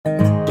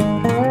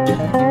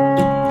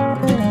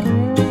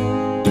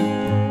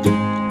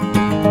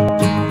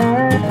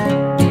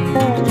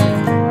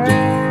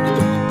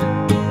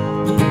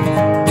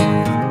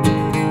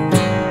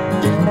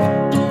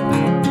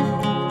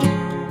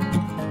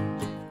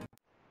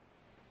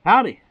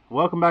Howdy,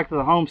 welcome back to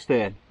the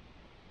homestead.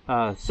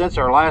 Since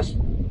our last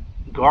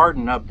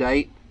garden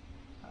update,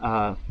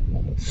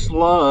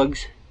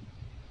 slugs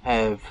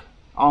have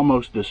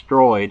almost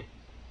destroyed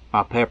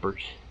my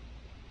peppers.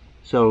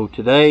 So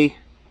today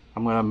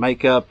I'm going to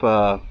make up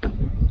a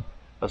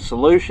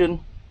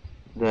solution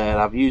that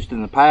I've used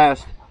in the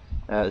past.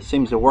 It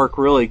seems to work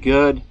really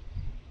good,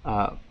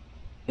 at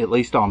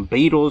least on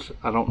beetles.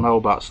 I don't know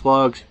about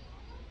slugs,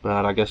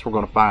 but I guess we're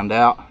going to find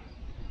out.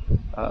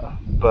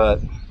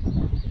 But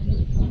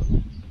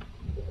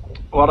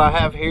what I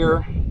have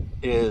here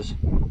is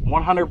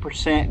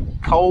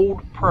 100%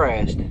 cold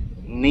pressed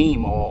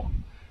neem oil.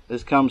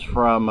 This comes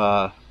from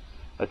a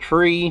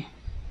tree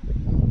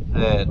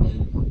that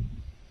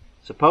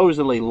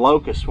supposedly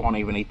locusts won't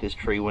even eat this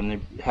tree. When they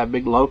have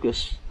big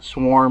locust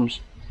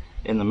swarms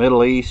in the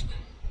Middle East,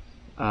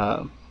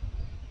 the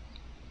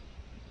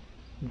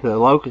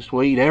locusts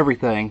will eat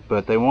everything,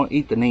 but they won't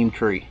eat the neem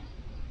tree.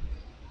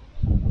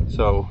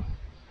 So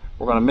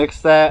we're going to mix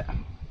that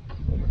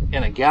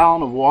in a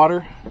gallon of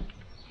water.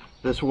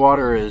 This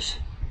water is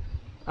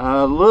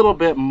a little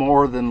bit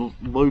more than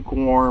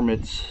lukewarm.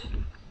 It's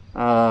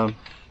not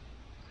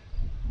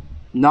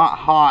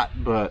hot,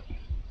 but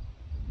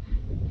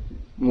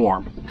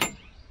warm.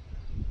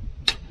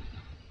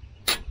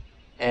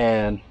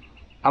 And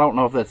I don't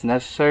know if that's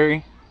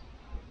necessary,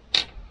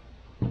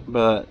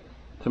 but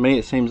to me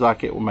it seems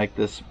like it will make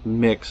this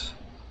mix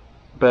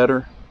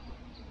better.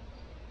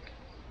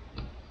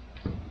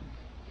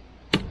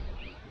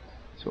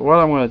 So what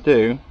I'm going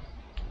to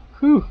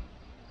do,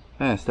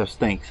 that stuff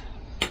stinks.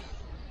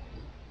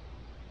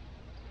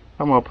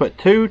 I'm going to put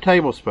 2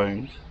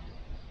 tablespoons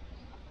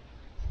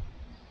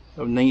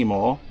of neem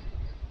oil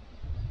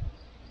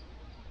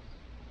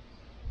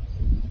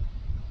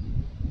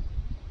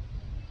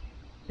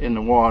in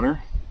the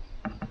water.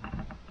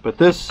 But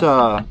this,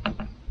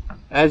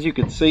 as you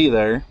can see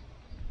there,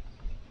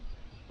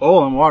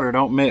 oil and water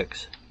don't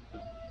mix.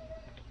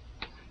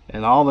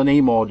 And all the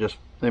neem oil just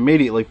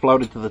immediately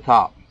floated to the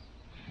top.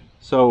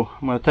 So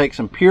I'm going to take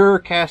some pure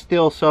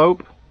Castile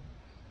soap.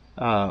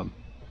 I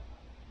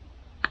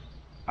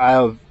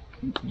have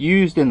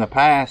used in the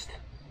past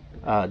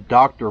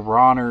Dr.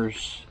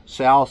 Bronner's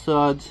Sal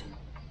Suds,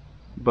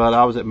 but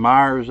I was at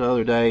Myers the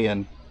other day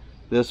and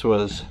this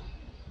was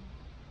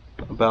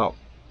about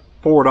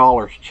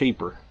 $4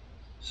 cheaper.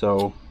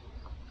 So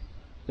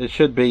it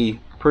should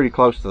be pretty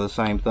close to the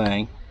same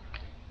thing.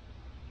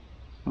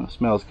 Well, it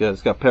smells good.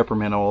 It's got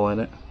peppermint oil in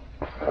it.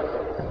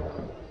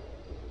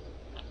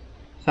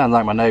 Sounds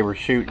like my neighbor's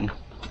shooting.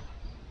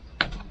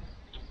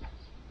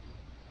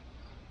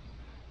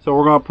 So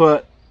we're going to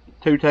put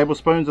 2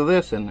 tablespoons of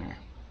this in there.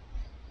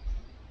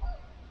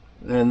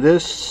 And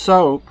this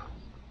soap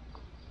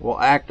will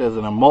act as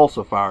an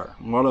emulsifier.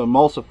 And what an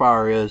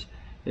emulsifier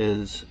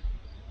is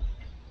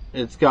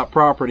it's got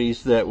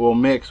properties that will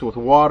mix with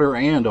water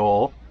and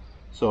oil.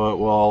 So it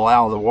will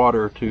allow the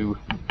water to,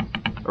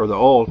 or the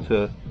oil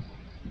to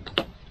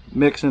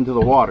mix into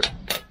the water.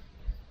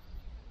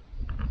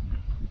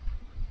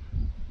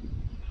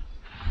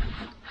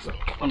 So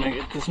let me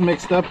get this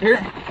mixed up here.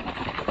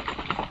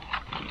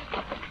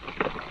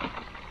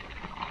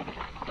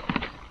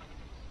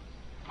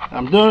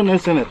 I'm doing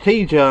this in a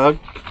tea jug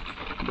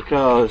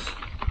because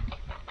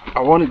I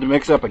wanted to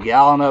mix up a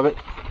gallon of it,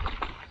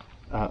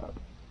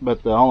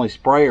 but the only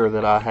sprayer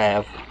that I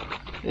have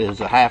is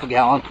a half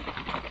gallon.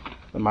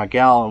 And my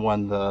gallon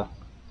one, the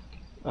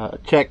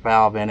check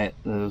valve in it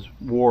is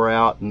wore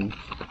out and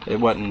it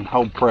wouldn't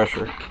hold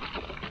pressure.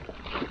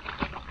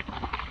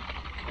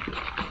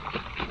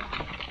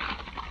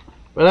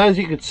 But as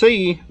you can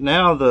see,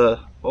 now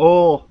the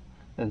oil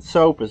and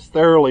soap is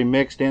thoroughly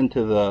mixed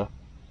into the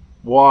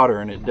water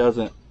and it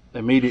doesn't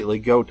immediately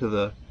go to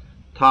the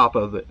top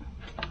of it.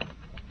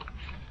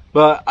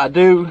 But I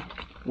do,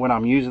 when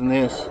I'm using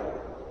this,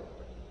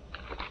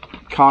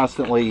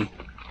 constantly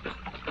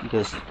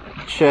just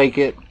shake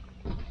it,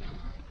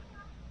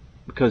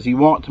 because you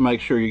want to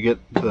make sure you get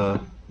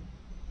the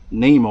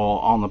neem oil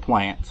on the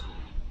plants.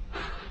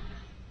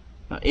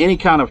 Any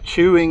kind of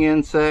chewing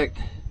insect,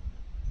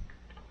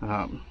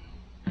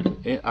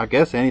 I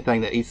guess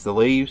anything that eats the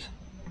leaves,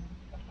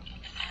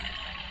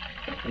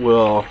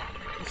 will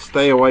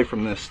stay away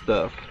from this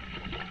stuff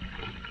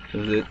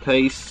because it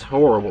tastes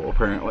horrible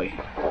apparently.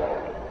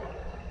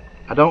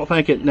 I don't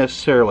think it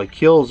necessarily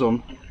kills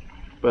them,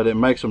 but it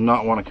makes them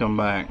not want to come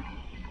back,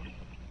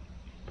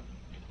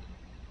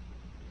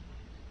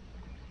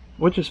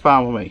 which is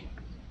fine with me.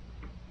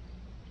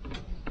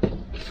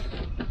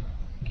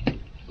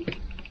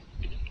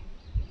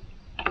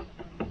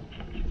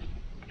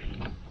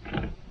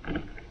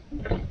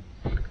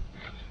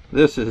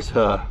 This is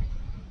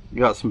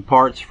got some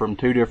parts from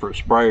 2 different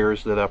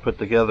sprayers that I put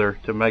together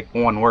to make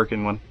one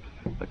working one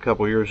a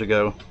couple years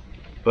ago,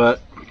 but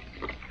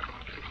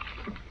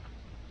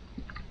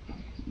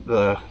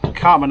the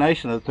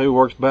combination of the 2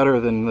 works better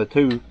than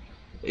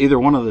either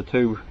one of the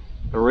 2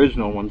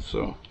 original ones,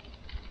 so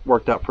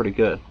worked out pretty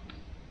good.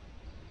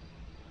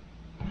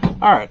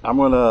 Alright, I'm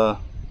gonna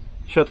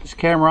shut this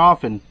camera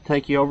off and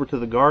take you over to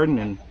the garden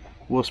and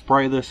we'll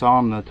spray this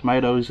on the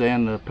tomatoes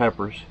and the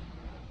peppers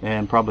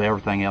and probably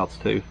everything else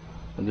too,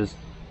 and just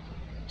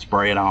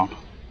spray it on.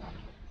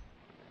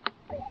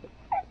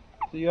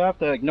 So you have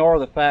to ignore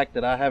the fact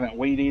that I haven't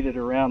weed eated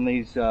around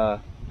these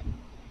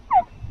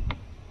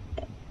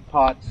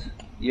pots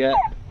yet.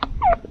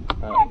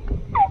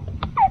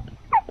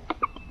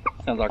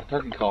 Sounds like a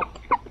turkey call.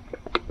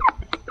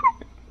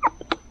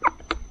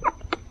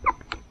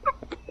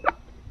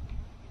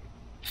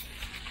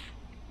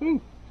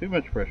 Ooh, too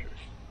much pressure.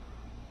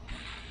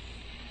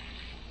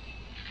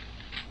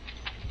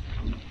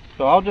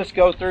 So I'll just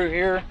go through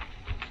here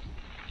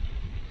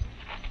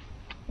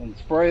and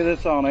spray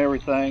this on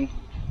everything,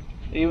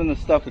 even the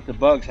stuff that the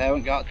bugs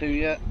haven't got to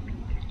yet.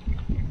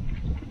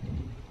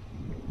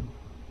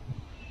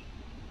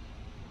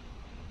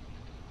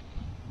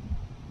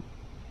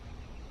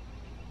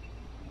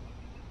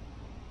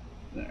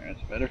 There,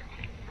 that's better.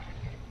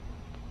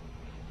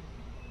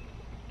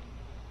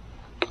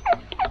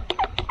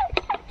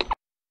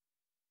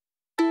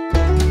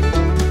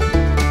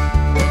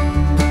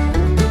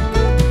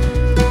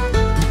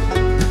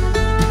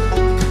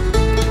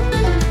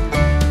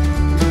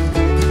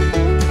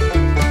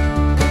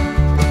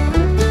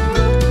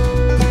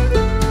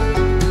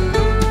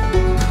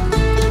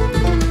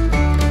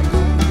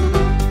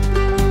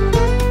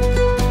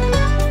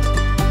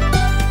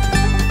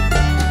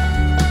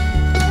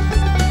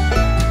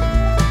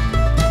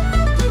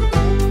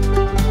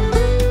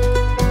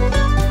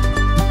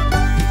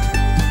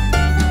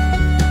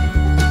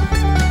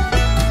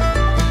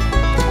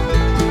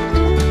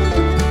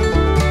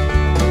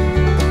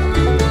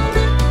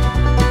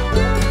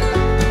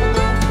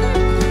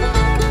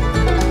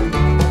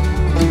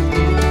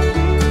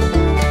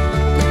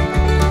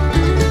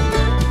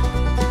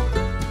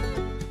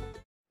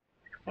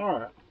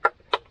 Alright,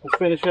 we'll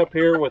finish up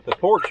here with the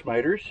porch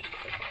tomatoes.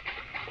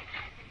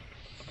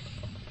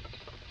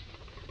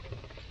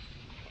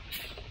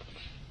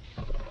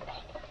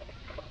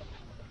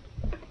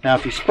 Now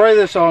if you spray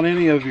this on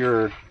any of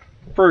your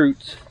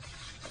fruits,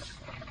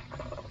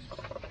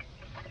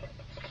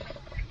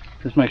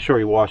 just make sure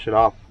you wash it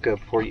off good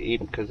before you eat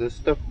them, because this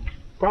stuff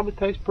probably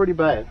tastes pretty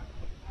bad.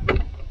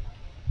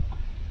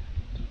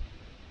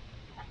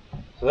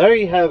 So there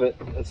you have it.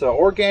 It's an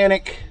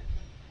organic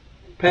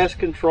pest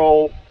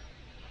control.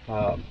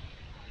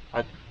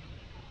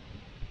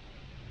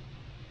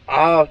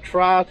 I'll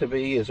try to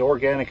be as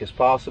organic as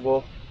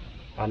possible.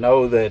 I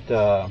know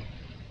that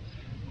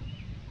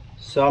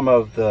some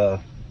of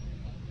the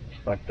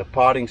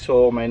potting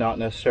soil may not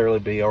necessarily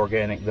be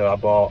organic that I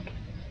bought,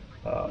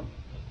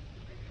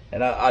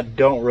 and I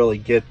don't really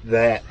get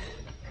that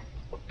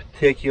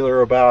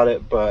particular about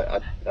it,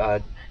 but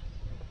I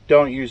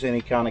don't use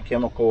any kind of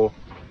chemical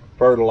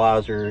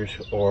fertilizers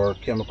or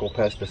chemical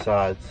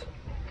pesticides.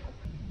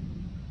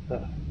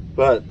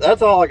 But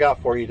that's all I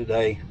got for you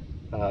today.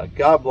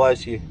 God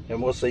bless you,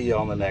 and we'll see you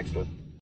on the next one.